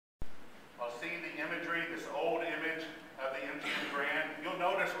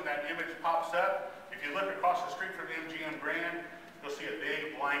see a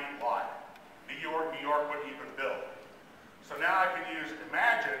big blank lot. New York wouldn't even build. So now I can use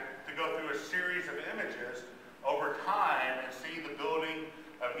Imagine to go through a series of images over time and see the building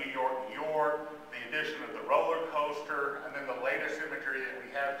of New York, the addition of the roller coaster, and then the latest imagery that we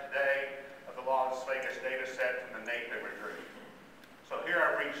have today of the Las Vegas data set from the NAPE imagery.